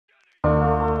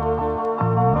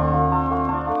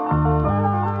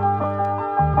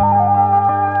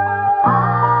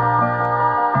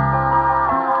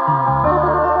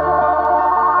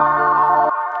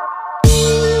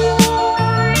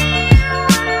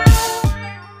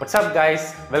What's up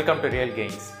guys, welcome to Real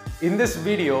Gains. In this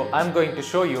video, I'm going to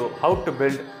show you how to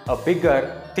build a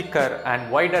bigger, thicker and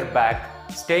wider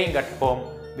back staying at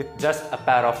home with just a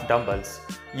pair of dumbbells.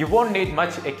 You won't need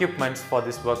much equipment for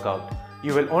this workout.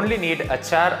 You will only need a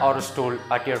chair or a stool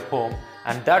at your home,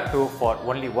 and that too for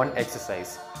only one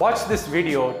exercise. Watch this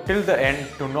video till the end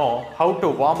to know how to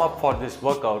warm up for this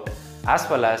workout as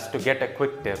well as to get a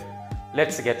quick tip.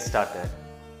 Let's get started.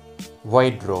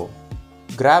 Wide row.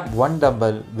 Grab one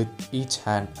dumbbell with each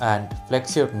hand and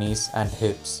flex your knees and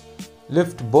hips.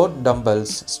 Lift both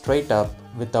dumbbells straight up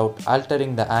without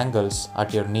altering the angles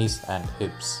at your knees and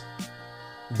hips.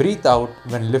 Breathe out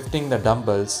when lifting the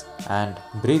dumbbells and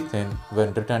breathe in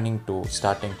when returning to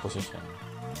starting position.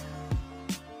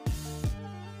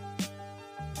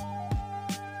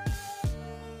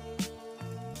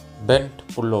 Bent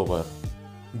pullover.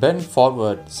 Bend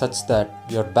forward such that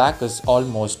your back is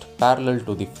almost parallel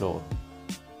to the floor.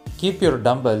 Keep your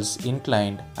dumbbells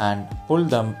inclined and pull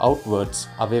them outwards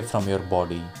away from your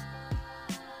body.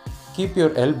 Keep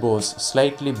your elbows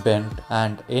slightly bent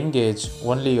and engage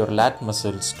only your lat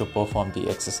muscles to perform the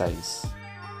exercise.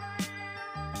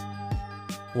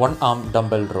 One arm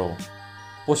dumbbell row.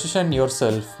 Position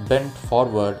yourself bent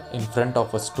forward in front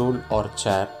of a stool or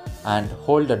chair and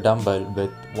hold the dumbbell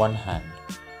with one hand.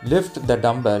 Lift the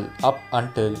dumbbell up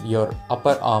until your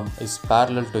upper arm is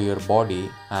parallel to your body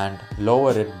and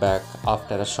lower it back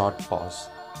after a short pause.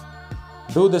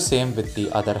 Do the same with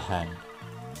the other hand.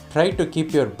 Try to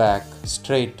keep your back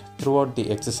straight throughout the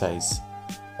exercise.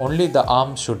 Only the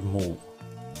arm should move.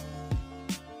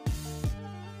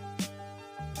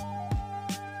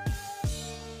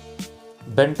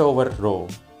 Bent over row.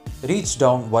 Reach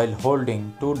down while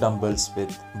holding two dumbbells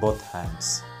with both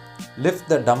hands. Lift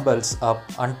the dumbbells up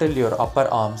until your upper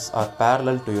arms are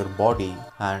parallel to your body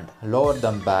and lower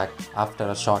them back after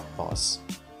a short pause.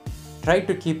 Try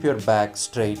to keep your back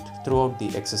straight throughout the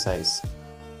exercise.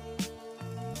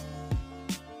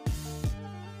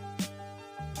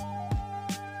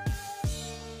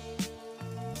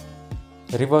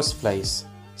 Reverse flies.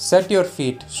 Set your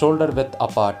feet shoulder width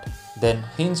apart, then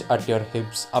hinge at your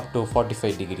hips up to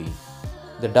 45 degrees.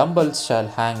 The dumbbells shall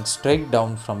hang straight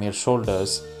down from your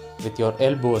shoulders with your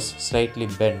elbows slightly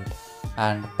bent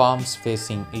and palms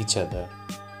facing each other.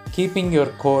 Keeping your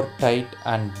core tight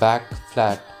and back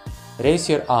flat, raise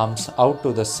your arms out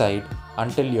to the side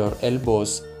until your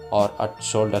elbows are at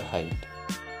shoulder height.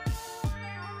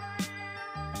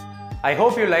 I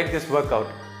hope you like this workout.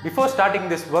 Before starting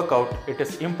this workout, it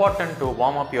is important to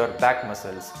warm up your back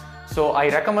muscles. So I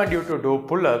recommend you to do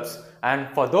pull-ups, and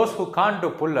for those who can't do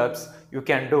pull-ups, you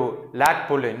can do lat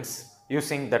pull-ins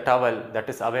using the towel that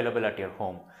is available at your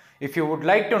home. If you would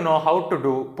like to know how to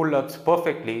do pull-ups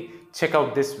perfectly, check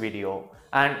out this video.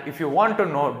 And if you want to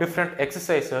know different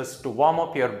exercises to warm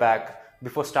up your back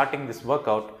before starting this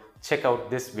workout, check out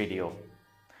this video.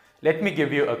 Let me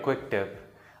give you a quick tip.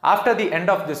 After the end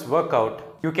of this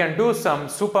workout, you can do some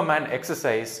Superman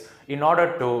exercise in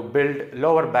order to build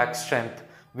lower back strength,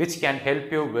 which can help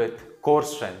you with core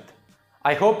strength.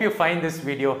 I hope you find this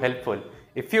video helpful.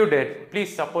 If you did,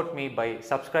 please support me by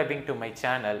subscribing to my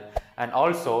channel and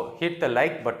also hit the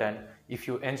like button if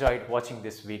you enjoyed watching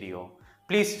this video.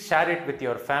 Please share it with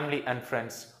your family and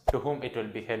friends to whom it will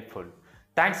be helpful.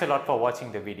 Thanks a lot for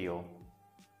watching the video.